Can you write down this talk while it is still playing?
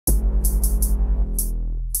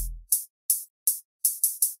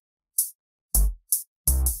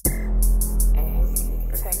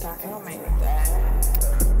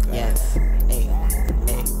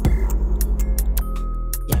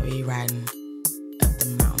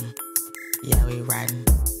Yeah, we riding.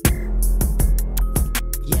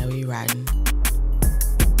 Yeah, we riding.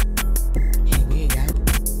 Hey, we got.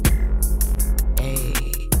 Hey,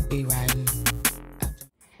 we riding.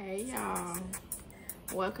 Hey y'all,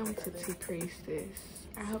 welcome to Taycasso.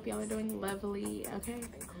 I hope y'all are doing lovely, okay?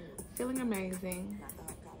 Feeling amazing.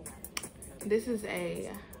 This is a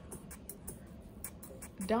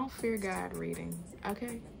don't fear God reading,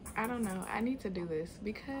 okay? I don't know, I need to do this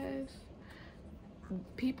because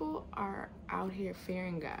people are out here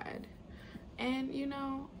fearing God. And you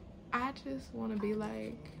know, I just want to be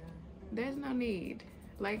like, there's no need.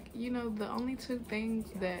 Like, you know, the only two things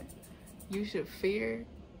that you should fear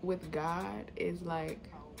with God is like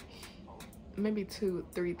maybe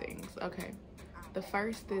 2-3 things. Okay, the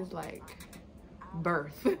first is like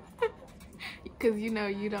birth, because you know,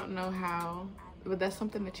 you don't know how, but that's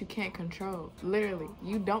something that you can't control. Literally,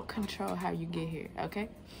 you don't control how you get here, okay?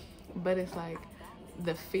 But it's like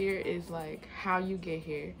the fear is like how you get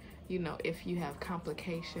here, you know, if you have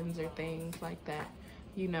complications or things like that,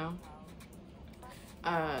 you know,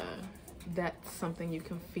 that's something you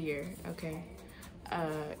can fear, okay?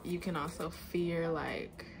 You can also fear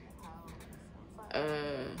like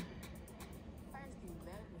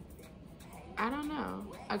I don't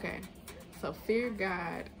know. Okay, so fear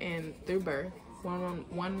God and through birth,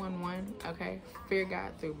 111, okay? Fear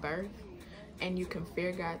God through birth, and you can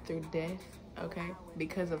fear God through death, okay?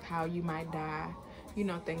 Because of how you might die, you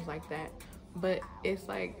know, things like that. But it's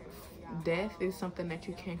like death is something that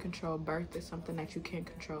you can't control. Birth is something that you can't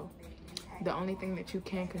control. The only thing that you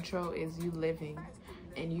can control is you living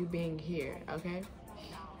and you being here, okay?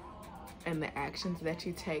 And the actions that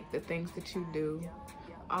you take, the things that you do,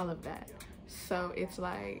 all of that. So it's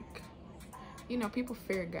like, you know, people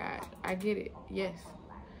fear God. I get it, yes.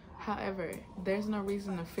 However, there's no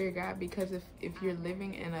reason to fear God, because if you're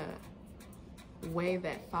living in a way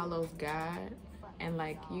that follows God, and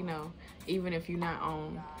like, you know, even if you're not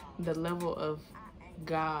on the level of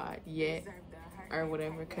God yet or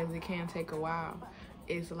whatever, because it can take a while,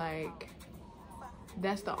 it's like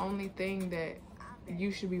that's the only thing that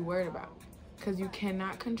you should be worried about, because you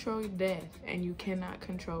cannot control death and you cannot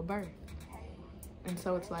control birth. And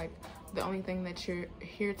so it's like the only thing that you're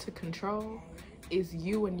here to control is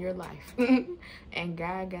you and your life. And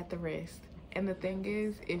God got the rest. And the thing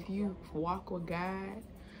is, if you walk with God,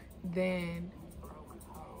 then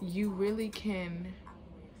you really can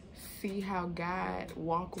see how God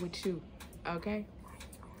walk with you, okay?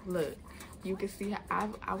 Look, you can see how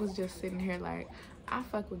I was just sitting here like, I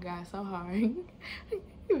fuck with God so hard.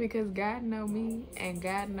 Because God know me and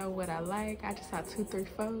God know what I like. I just saw 2, 3,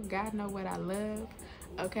 4. God know what I love,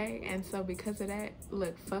 okay? And so because of that,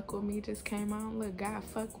 look, fuck with me just came on. Look, God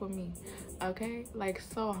fuck with me, okay? Like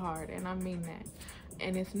so hard, and I mean that.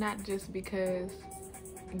 And it's not just because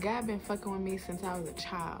God been fucking with me since I was a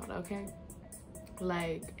child, okay?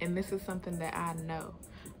 Like, and this is something that I know,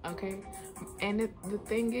 okay? And the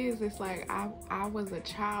thing is, it's like I was a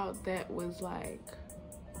child that was like,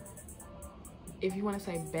 if you want to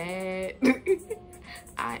say bad,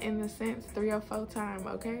 I, in the sense, 3 or 4 time,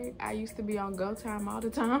 okay? I used to be on go time all the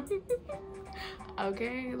time,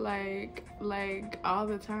 okay? Like all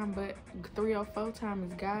the time, but 3 or 4 time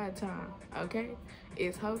is God time, okay?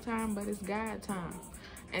 It's whole time, but it's God time.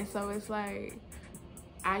 And so it's like,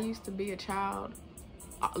 I used to be a child,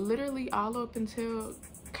 literally all up until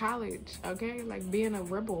college, okay? Like being a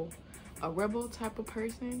rebel type of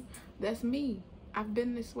person, that's me. I've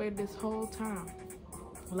been this way this whole time.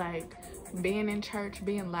 Like being in church,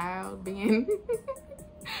 being loud, being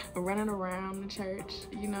running around the church,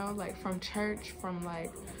 you know, like from church, from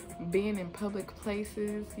like being in public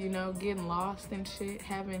places, you know, getting lost and shit,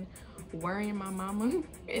 worrying my mama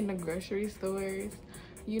in the grocery stores,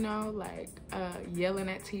 you know, like yelling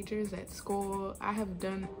at teachers at school. I have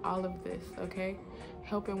done all of this, okay?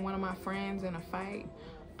 Helping one of my friends in a fight.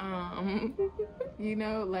 You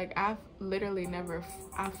know, like I've literally never,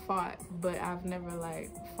 I fought, but I've never like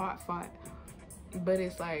fought, but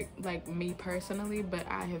it's like me personally, but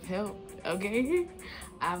I have helped, okay?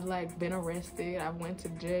 I've like been arrested, I went to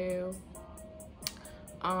jail,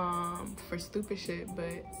 for stupid shit,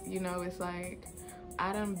 but you know, it's like,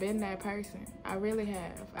 I done been that person, I really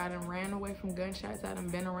have. I done ran away from gunshots, I done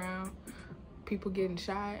been around people getting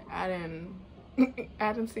shot, I done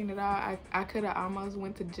seen it all. I could have almost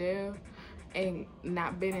went to jail and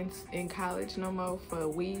not been in college no more for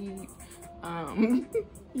weed,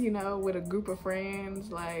 you know, with a group of friends.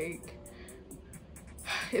 Like,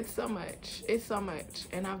 it's so much,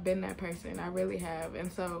 and I've been that person, I really have.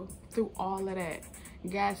 And so through all of that,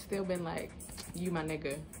 God's still been like, you my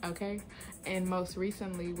nigga, okay? And most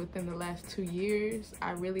recently, within the last 2 years,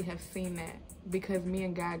 I really have seen that, because me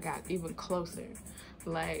and God got even closer,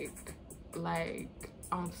 like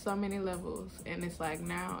on so many levels. And it's like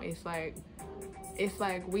now it's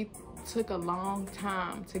like we took a long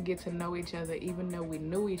time to get to know each other, even though we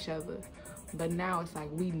knew each other. But now it's like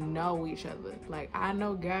we know each other. Like, I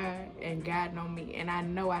know God and God know me, and I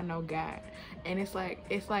know God. And it's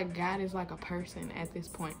like God is like a person at this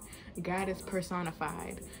point. God is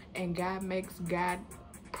personified, and God makes God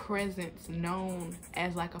presence known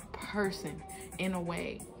as like a person in a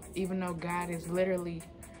way, even though God is literally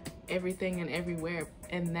everything and everywhere.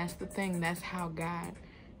 And that's the thing, that's how God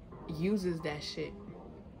uses that shit.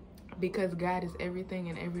 Because God is everything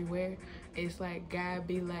and everywhere, it's like God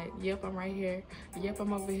be like, yep, I'm right here. Yep,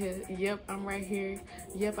 I'm over here. Yep, I'm right here.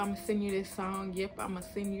 Yep, I'm gonna send you this song. Yep, I'm gonna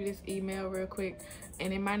send you this email real quick.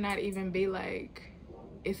 And it might not even be like,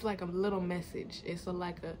 it's like a little message. It's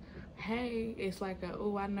like a, hey, it's like a,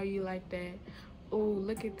 oh, I know you like that. Oh,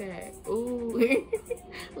 look at that. Ooh.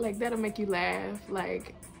 Like, that'll make you laugh.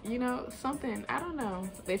 Like, you know, something, I don't know.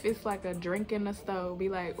 If it's like a drink in the stove, be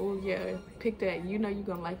like, oh yeah, pick that. You know you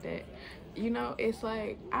gonna like that. You know, it's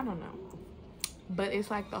like, I don't know. But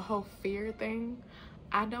it's like the whole fear thing.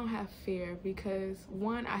 I don't have fear because,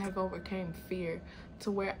 one, I have overcame fear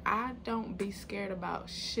to where I don't be scared about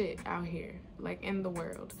shit out here, like in the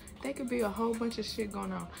world. There could be a whole bunch of shit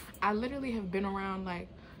going on. I literally have been around like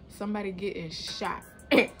somebody getting shot.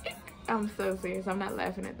 I'm so serious. I'm not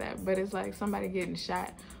laughing at that. But it's like somebody getting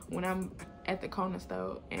shot when I'm at the corner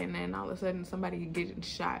store, and then all of a sudden somebody getting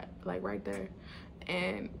shot like right there.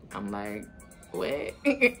 And I'm like, what?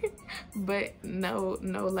 But no,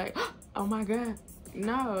 like, oh my God.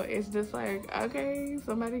 No, it's just like, okay,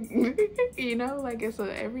 somebody, you know, like it's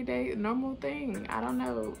a everyday normal thing. I don't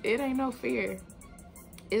know. It ain't no fear.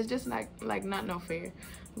 It's just like not no fear.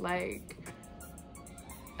 Like,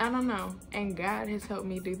 I don't know. And God has helped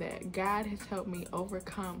me do that. God has helped me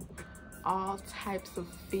overcome all types of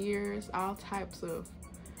fears, all types of,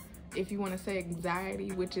 if you want to say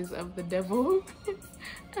anxiety, which is of the devil.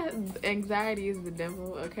 Anxiety is the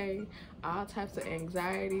devil, okay? All types of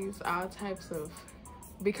anxieties, all types of,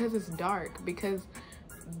 because it's dark, because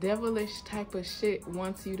devilish type of shit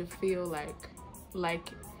wants you to feel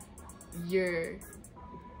like you're,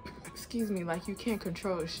 excuse me, like you can't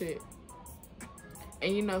control shit.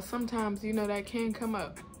 And you know, sometimes, you know, that can come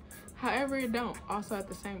up. However, it don't also at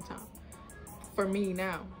the same time for me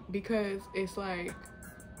now, because it's like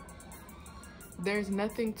there's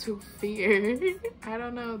nothing to fear. I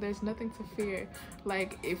don't know, there's nothing to fear.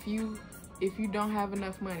 Like, if you don't have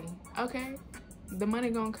enough money, okay, the money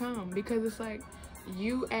gonna come, because it's like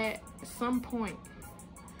you at some point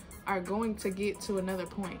are going to get to another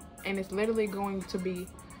point, and it's literally going to be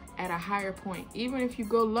at a higher point. Even if you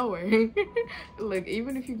go lower, like,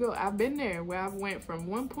 even if you go, I've been there where I went from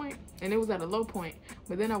one point and it was at a low point,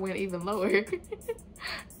 but then I went even lower.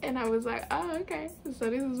 And I was like, oh, okay, so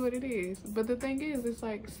this is what it is. But the thing is, it's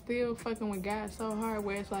like still fucking with God so hard,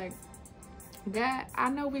 where it's like, God, I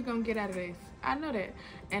know we gonna get out of this. I know that.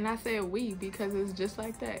 And I said we because it's just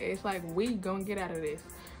like that. It's like, we gonna get out of this.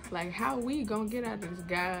 Like, how we gonna get out of this,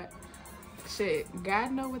 God? Shit,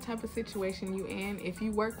 God know what type of situation you in. If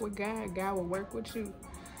you work with God, God will work with you.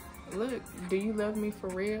 Look, do you love me for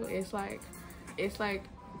real? It's like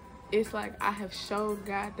I have showed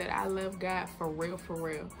God that I love God for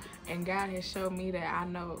real. And God has showed me that I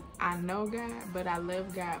know God, but I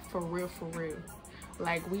love God for real.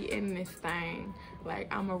 Like, we in this thing.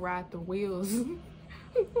 Like, I'ma ride the wheels.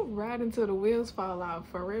 Ride until the wheels fall off,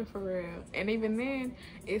 for real. And even then,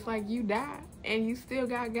 it's like you die and you still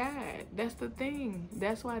got God. That's the thing.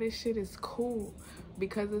 That's why this shit is cool,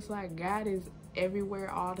 because it's like God is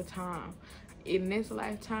everywhere all the time, in this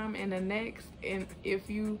lifetime and the next. And if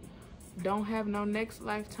you don't have no next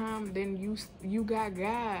lifetime, then you got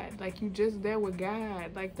God. Like, you just there with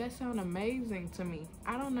God. Like, that sounds amazing to me.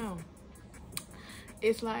 I don't know.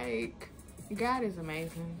 It's like God is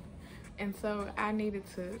amazing. And so I needed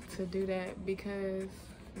to do that, because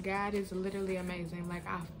God is literally amazing. Like,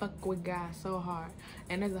 I fuck with God so hard.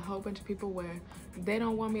 And there's a whole bunch of people where they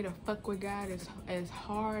don't want me to fuck with God as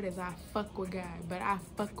hard as I fuck with God. But I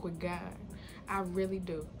fuck with God. I really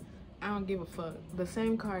do. I don't give a fuck. The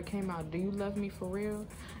same card came out, do you love me for real?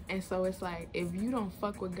 And so it's like, if you don't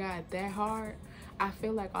fuck with God that hard, I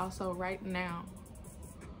feel like also right now,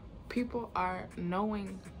 people are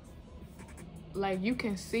knowing, like, you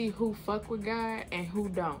can see who fuck with God and who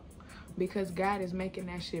don't, because God is making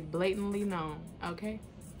that shit blatantly known, okay?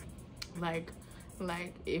 Like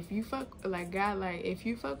if you fuck, like, God, like, if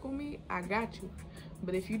you fuck with me, I got you.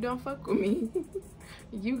 But if you don't fuck with me,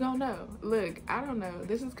 you gon' know. Look, I don't know.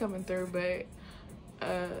 This is coming through, but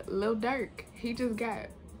Lil Durk, he just got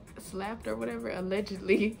slapped or whatever,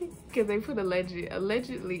 allegedly, because they put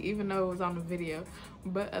allegedly, even though it was on the video,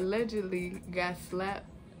 but allegedly got slapped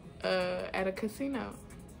at a casino.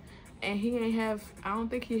 And he ain't have, I don't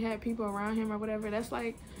think he had people around him or whatever. That's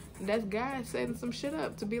God setting some shit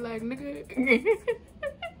up to be like, nigga,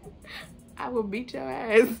 I will beat your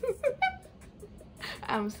ass.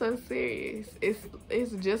 I'm so serious.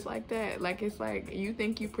 It's just like that. Like, it's like, you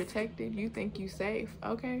think you protected, you think you safe.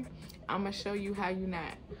 Okay, I'm gonna show you how you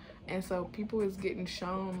not. And so people is getting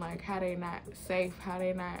shown like how they not safe, how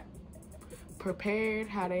they not prepared,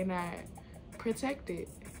 how they not protected.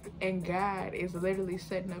 And God is literally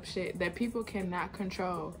setting up shit that people cannot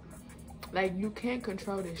control. Like, you can't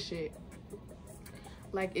control this shit.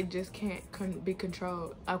 Like, it just can't be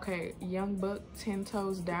controlled. Okay, Young Buck, 10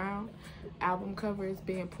 Toes Down album cover is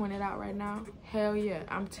being pointed out right now. Hell yeah,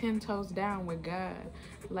 I'm 10 toes down with God.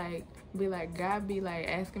 Like, God be like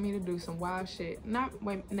asking me to do some wild shit. Not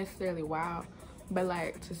necessarily wild, but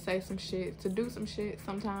like to say some shit, to do some shit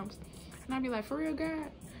sometimes. And I be like, for real,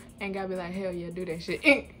 God? And God be like, hell yeah, do that shit.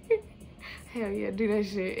 Hell yeah, do that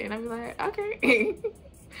shit. And I be like, okay.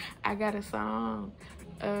 I got a song,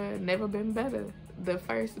 Never Been Better. The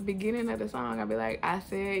first beginning of the song, I be like, I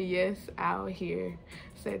said yes out here,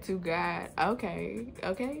 said to God, okay,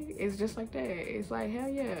 it's just like that. It's like, hell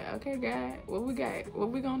yeah, okay, God, what we got, what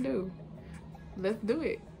we gonna do? Let's do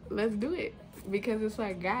it, because it's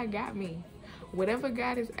like, God got me. Whatever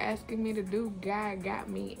God is asking me to do, God got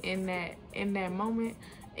me in that moment,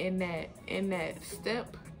 in that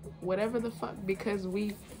step, whatever the fuck, because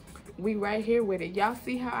we right here with it. Y'all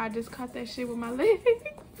see how I just caught that shit with my legs?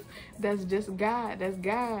 That's just God. That's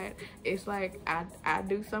God. It's like I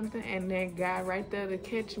do something and then God right there to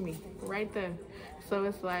catch me. Right there. So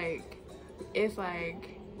it's like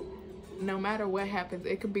no matter what happens,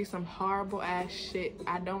 it could be some horrible ass shit.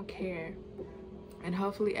 I don't care. And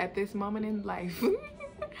hopefully at this moment in life,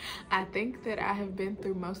 I think that I have been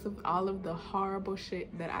through most of all of the horrible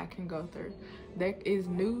shit that I can go through. There is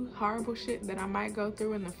new horrible shit that I might go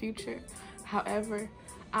through in the future. However,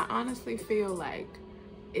 I honestly feel like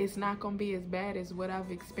it's not gonna be as bad as what I've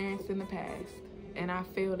experienced in the past. And I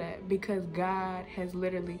feel that because God has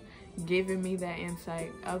literally given me that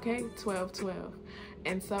insight. Okay, 12-12.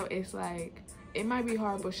 And so it's like, it might be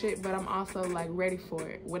horrible shit, but I'm also like ready for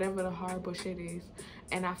it, whatever the horrible shit is.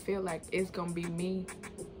 And I feel like it's gonna be me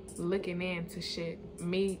looking into shit,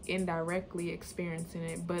 me indirectly experiencing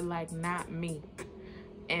it, but like not me.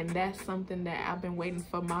 And that's something that I've been waiting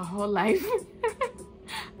for my whole life.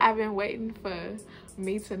 I've been waiting for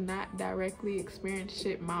me to not directly experience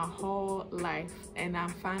shit my whole life, and I'm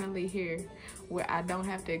finally here where I don't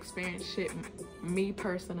have to experience shit me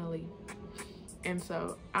personally. And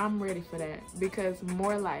so I'm ready for that, because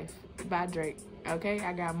More Life by Drake, okay?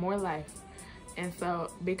 I got more life. And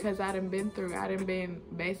so because I done been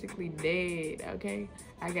basically dead, okay?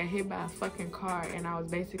 I got hit by a fucking car and I was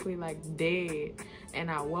basically like dead, and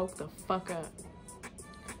I woke the fuck up.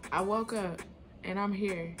 I woke up and I'm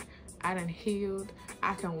here. I done healed.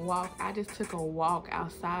 I can walk. I just took a walk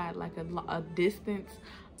outside, like a distance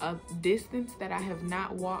that I have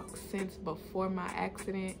not walked since before my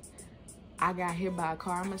accident. I got hit by a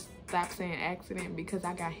car. I'm gonna stop saying accident because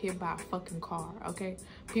I got hit by a fucking car, okay?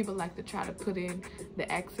 People like to try to put in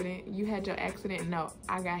the accident. You had your accident? No,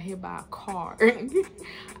 I got hit by a car.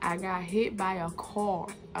 I got hit by a car,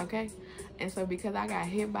 okay? And so because I got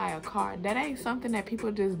hit by a car, that ain't something that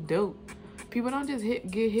people just do. People don't just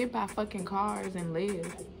get hit by fucking cars and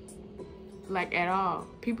live. Like, at all.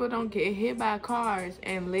 People don't get hit by cars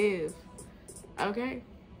and live, okay?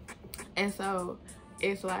 And so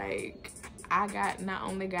it's like, I not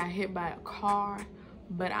only got hit by a car,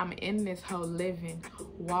 but I'm in this whole living,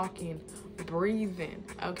 walking, breathing,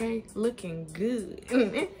 okay? Looking good,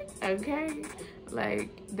 okay? Like,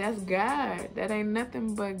 that's God. That ain't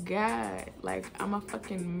nothing but God. Like, I'm a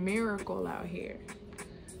fucking miracle out here.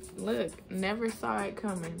 Look, never saw it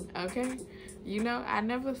coming, okay? You know, I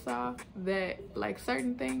never saw that, like,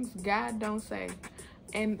 certain things God don't say.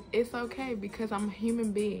 And it's okay because I'm a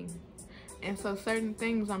human being. And so certain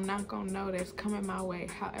things I'm not gonna know that's coming my way.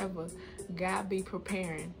 However, God be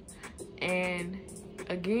preparing. And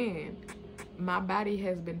again, my body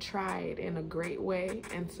has been tried in a great way.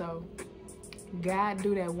 And so God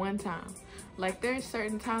do that one time. Like, there's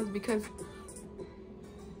certain times, because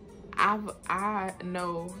I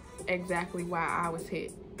know exactly why I was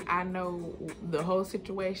hit. I know the whole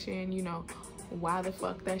situation, you know, why the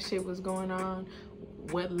fuck that shit was going on,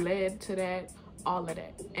 what led to that, all of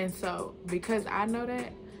that. And so because I know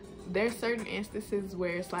that, there's certain instances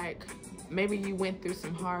where it's like maybe you went through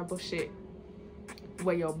some horrible shit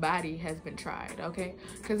where your body has been tried, okay?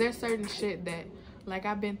 Because there's certain shit that like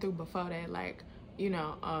I've been through before that, like, you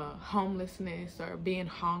know, homelessness or being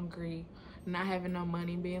hungry, not having no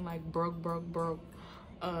money, being like broke,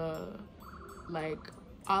 like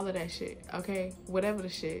all of that shit, okay? Whatever the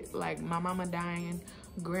shit, like my mama dying,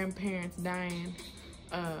 grandparents dying,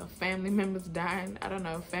 family members dying, I don't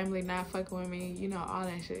know, family not fucking with me, you know, all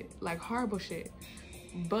that shit, like horrible shit.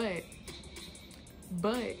 But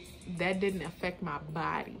that didn't affect my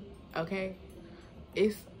body, okay?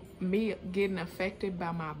 It's me getting affected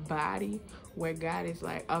by my body where God is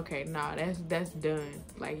like, okay, nah, that's done.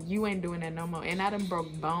 Like, you ain't doing that no more. And I done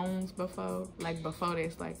broke bones before. Like, before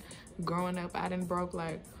this, like, growing up, I done broke,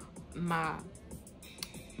 like, my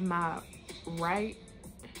right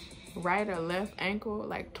or left ankle,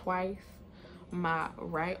 like, twice. My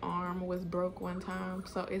right arm was broke one time.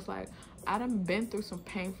 So it's like, I done been through some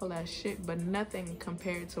painful ass shit, but nothing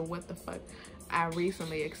compared to what the fuck I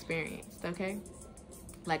recently experienced, okay?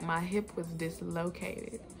 Like, my hip was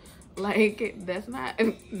dislocated. Like, that's not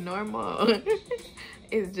normal.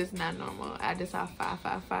 It's just not normal. I just saw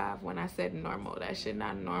 555 when I said normal. That shit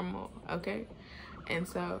not normal, okay? And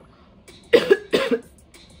so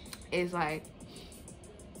it's like,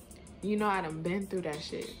 you know, I done been through that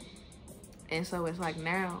shit. And so it's like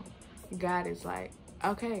now God is like,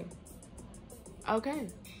 okay. Okay.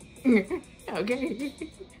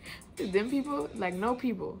 Them people, like, no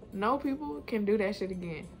people can do that shit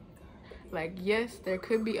again. Like, yes, there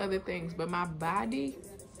could be other things, but my body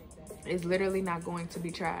is literally not going to be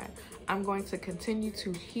tried. I'm going to continue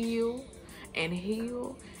to heal and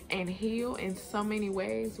heal and heal in so many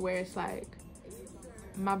ways where it's like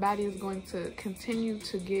my body is going to continue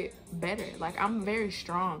to get better. Like, I'm very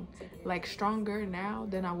strong, like stronger now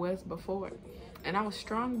than I was before. And I was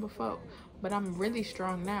strong before, but I'm really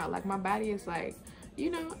strong now. Like, my body is like, you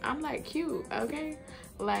know, I'm like cute, okay?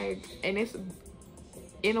 Like, and it's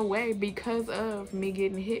in a way because of me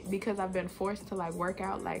getting hit, because I've been forced to like work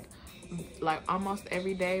out like almost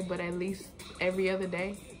every day, but at least every other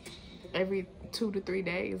day, every 2 to 3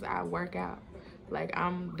 days I work out. Like,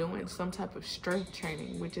 I'm doing some type of strength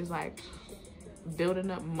training, which is like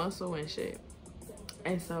building up muscle and shit.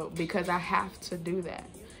 And so because I have to do that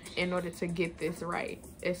in order to get this right,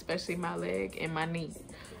 especially my leg and my knee.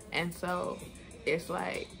 And so it's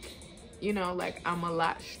like, you know, like, I'm a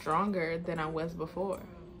lot stronger than I was before,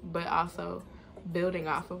 but also building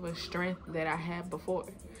off of a strength that I had before.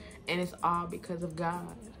 And it's all because of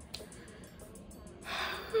God.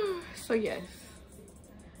 So yes,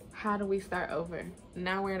 how do we start over?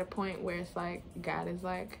 Now we're at a point where it's like, God is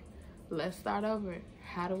like, let's start over.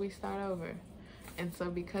 How do we start over? And so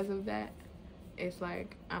because of that, it's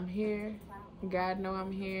like, I'm here. God know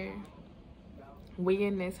I'm here. We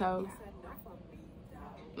in this hoe.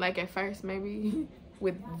 Like, at first, maybe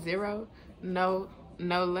with no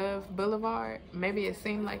love boulevard, maybe it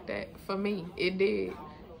seemed like that for me. It did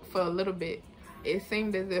for a little bit. It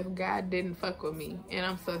seemed as if God didn't fuck with me, and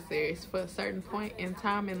I'm so serious. For a certain point in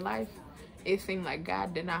time in life, it seemed like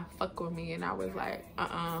God did not fuck with me, and I was like,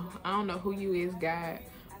 I don't know who you is, God,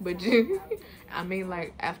 but you, I mean,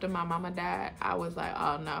 like, after my mama died, I was like,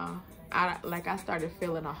 oh no. I started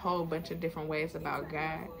feeling a whole bunch of different ways about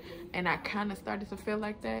God, and I kind of started to feel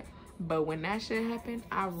like that. But when that shit happened,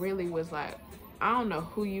 I really was like, I don't know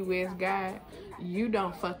who you is, God. You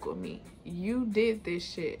don't fuck with me. You did this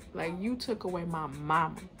shit. Like, you took away my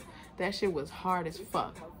mama. That shit was hard as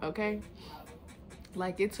fuck, okay?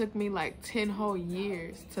 Like, it took me like 10 whole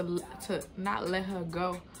years to not let her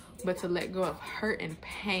go, but to let go of hurt and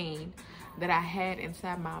pain that I had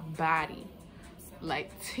inside my body.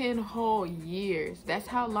 Like 10 whole years. That's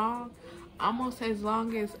how long, almost as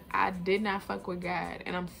long as I did not fuck with God.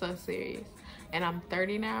 And I'm so serious. And I'm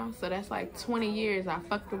 30 now, so that's like 20 years I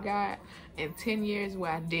fucked with God and 10 years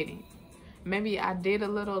where I didn't. Maybe I did a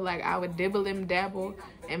little, like, I would dibble and dabble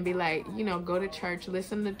and be like, you know, go to church,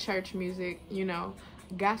 listen to church music, you know.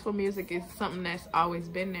 Gospel music is something that's always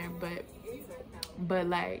been there, but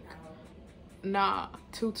like, nah,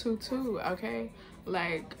 222, okay?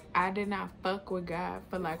 Like, I did not fuck with God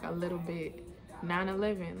for like a little bit.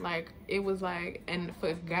 9/11, like, it was like, and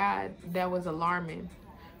for God, that was alarming,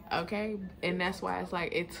 okay? And that's why it's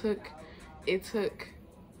like, it took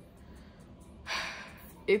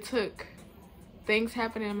things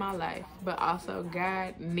happening in my life, but also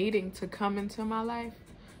God needing to come into my life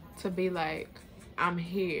to be like, I'm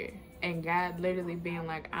here. And God literally being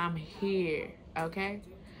like, I'm here, okay?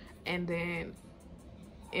 And then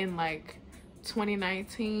in like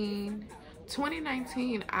 2019,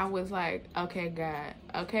 2019, I was like, okay,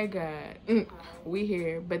 God, we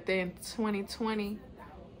here. But then 2020,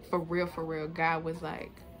 for real, God was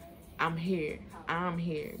like, I'm here.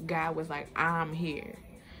 God was like, I'm here.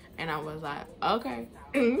 And I was like, okay,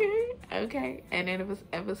 okay. And then it was,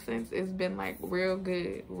 ever since, it's been like real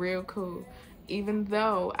good, real cool. Even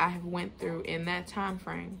though I have went through in that time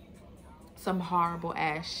frame some horrible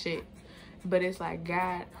ass shit. But it's like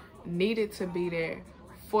God needed to be there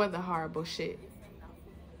for the horrible shit.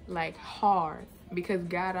 Like hard. Because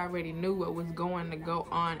God already knew what was going to go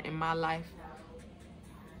on in my life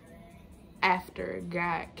after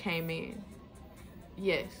God came in.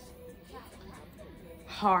 Yes.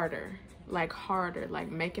 Harder. Like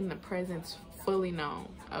making the presence fully known.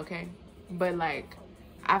 Okay? But like,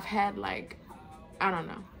 I've had like, I don't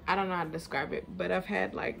know how to describe it, but I've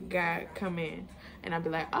had like God come in and I'd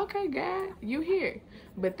be like, okay, God, you here.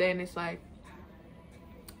 But then it's like,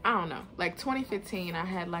 I don't know, like 2015, I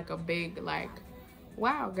had like a big like,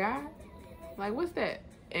 wow, God, like what's that?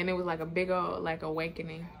 And it was like a big old like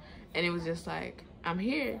awakening, and it was just like, I'm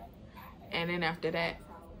here. And then after that,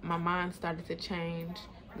 my mind started to change.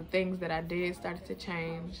 The things that I did started to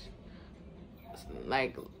change.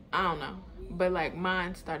 Like, I don't know, but like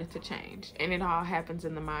mine started to change, and it all happens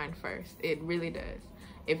in the mind first. It really does.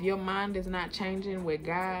 If your mind is not changing with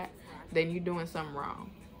God, then you're doing something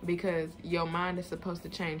wrong, because your mind is supposed to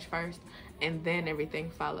change first, and then everything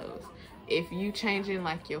follows. If you changing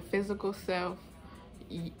like your physical self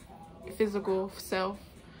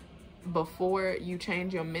before you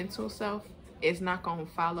change your mental self, it's not gonna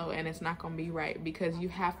follow, and it's not gonna be right, because you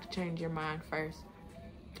have to change your mind first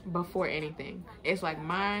before anything. It's like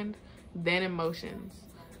mind, then emotions,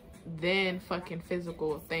 then fucking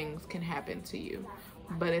physical things can happen to you.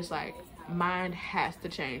 But it's like mind has to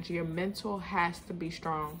change. Your mental has to be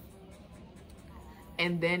strong,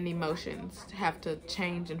 and then emotions have to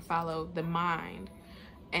change and follow the mind,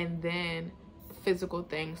 and then physical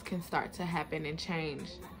things can start to happen and change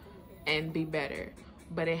and be better.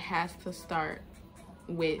 But it has to start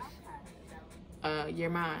with your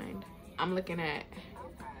mind. I'm looking at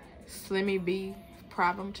Slimmy B,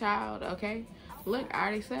 problem child. Okay, look, I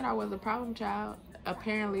already said I was a problem child.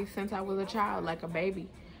 Apparently, since I was a child, like a baby,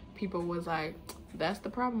 people was like, that's the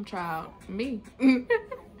problem child, me. And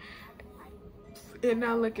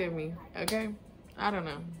now look at me. Okay, I don't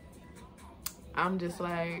know, I'm just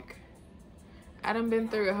like, I done been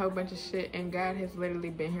through a whole bunch of shit, and God has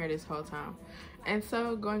literally been here this whole time. And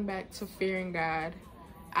so going back to fearing God,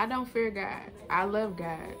 I don't fear God. I love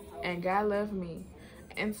God, and God loved me.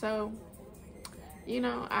 And so, you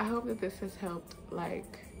know, I hope that this has helped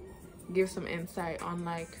like give some insight on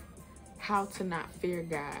like how to not fear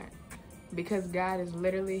God, because God is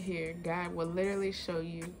literally here. God will literally show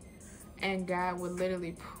you, and God will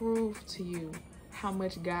literally prove to you how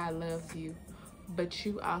much God loves you. But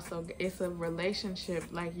you also, it's a relationship.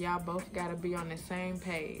 Like, y'all both gotta be on the same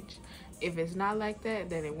page. If it's not like that,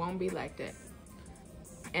 then it won't be like that.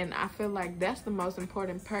 And I feel like that's the most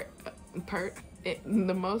important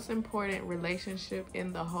the most important relationship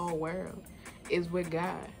in the whole world is with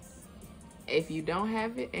God. If you don't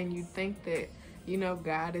have it, and you think that, you know,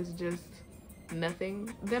 God is just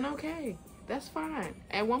nothing, then okay, that's fine.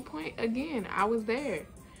 At one point, again, I was there.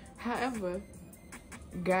 However,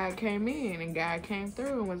 God came in, and God came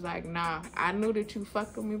through and was like, nah, I knew that you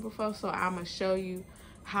fucked with me before, so I'ma show you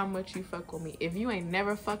how much you fuck with me. If you ain't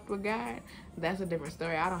never fucked with God, that's a different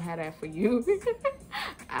story. I don't have that for you.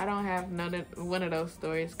 I don't have one of those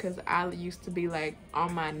stories, because I used to be like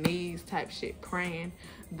on my knees type shit, praying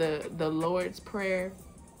the Lord's Prayer,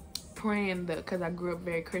 praying because I grew up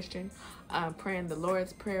very Christian, praying the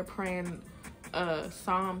Lord's Prayer, praying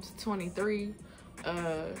Psalms 23.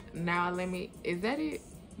 Now I lay me, is that it?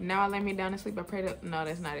 Now I lay me down to sleep, I pray to, no,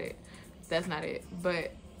 that's not it. That's not it.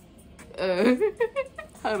 But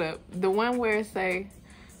hold up, the one where it say,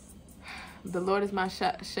 the Lord is my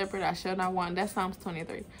shepherd, I shall not want. That's Psalms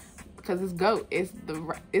 23, because it's GOAT. It's the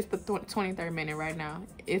 23rd minute right now.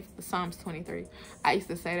 It's Psalms 23. I used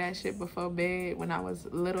to say that shit before bed when I was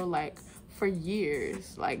little, like for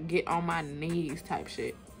years, like get on my knees type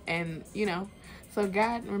shit. And you know, so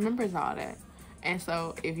God remembers all that. And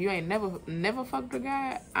so if you ain't never fucked with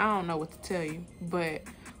God, I don't know what to tell you. But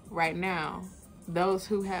right now, those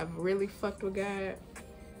who have really fucked with God,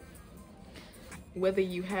 whether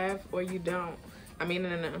you have or you don't, I mean,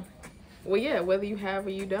 no. Well, yeah, whether you have or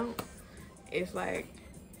you don't, it's like,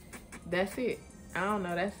 that's it. I don't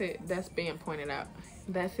know, that's it. That's being pointed out.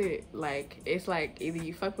 That's it. Like, it's like either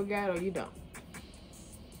you fuck with God or you don't.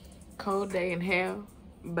 Cold Day in Hell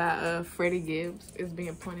by Freddie Gibbs is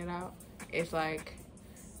being pointed out. It's like,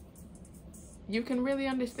 you can really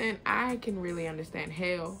understand, I can really understand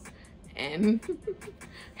hell. And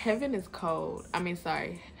heaven is cold. I mean,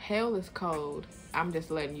 sorry, hell is cold. I'm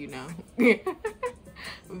just letting you know.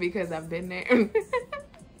 Because I've been there.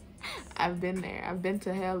 I've been there. I've been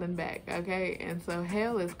to hell and back, okay? And so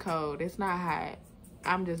hell is cold. It's not hot.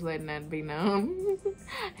 I'm just letting that be known.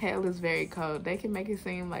 Hell is very cold. They can make it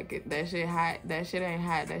seem like that shit hot. That shit ain't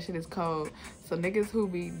hot. That shit is cold. So niggas who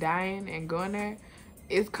be dying and going there,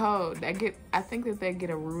 it's cold. I think that they get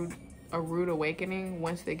a rude awakening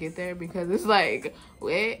once they get there, because it's like,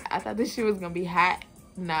 wait, I thought this shit was gonna be hot.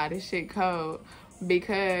 Nah, this shit cold,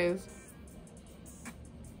 because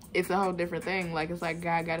it's a whole different thing. Like, it's like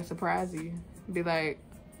God gotta surprise you. Be like,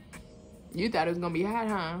 you thought it was gonna be hot,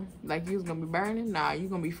 huh? Like you was gonna be burning? Nah, you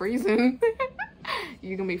gonna be freezing.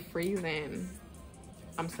 You gonna be freezing.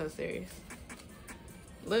 I'm so serious.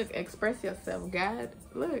 Look, express yourself, God.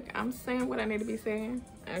 Look, I'm saying what I need to be saying,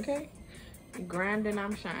 okay? Grinding,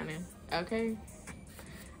 I'm shining, okay?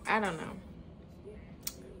 I don't know.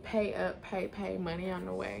 Pay up, pay, money on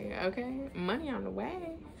the way, okay? Money on the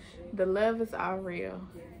way. The love is all real.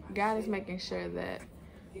 God is making sure that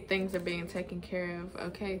things are being taken care of,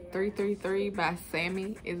 okay? 333 by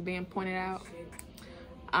Sammy is being pointed out.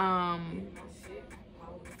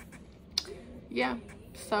 Yeah,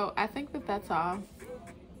 so I think that that's all.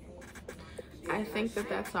 I think that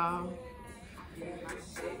that's all.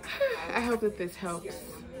 I hope that this helps.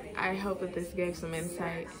 I hope that this gave some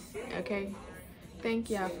insight, okay?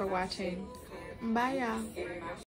 Thank y'all for watching. Bye, y'all.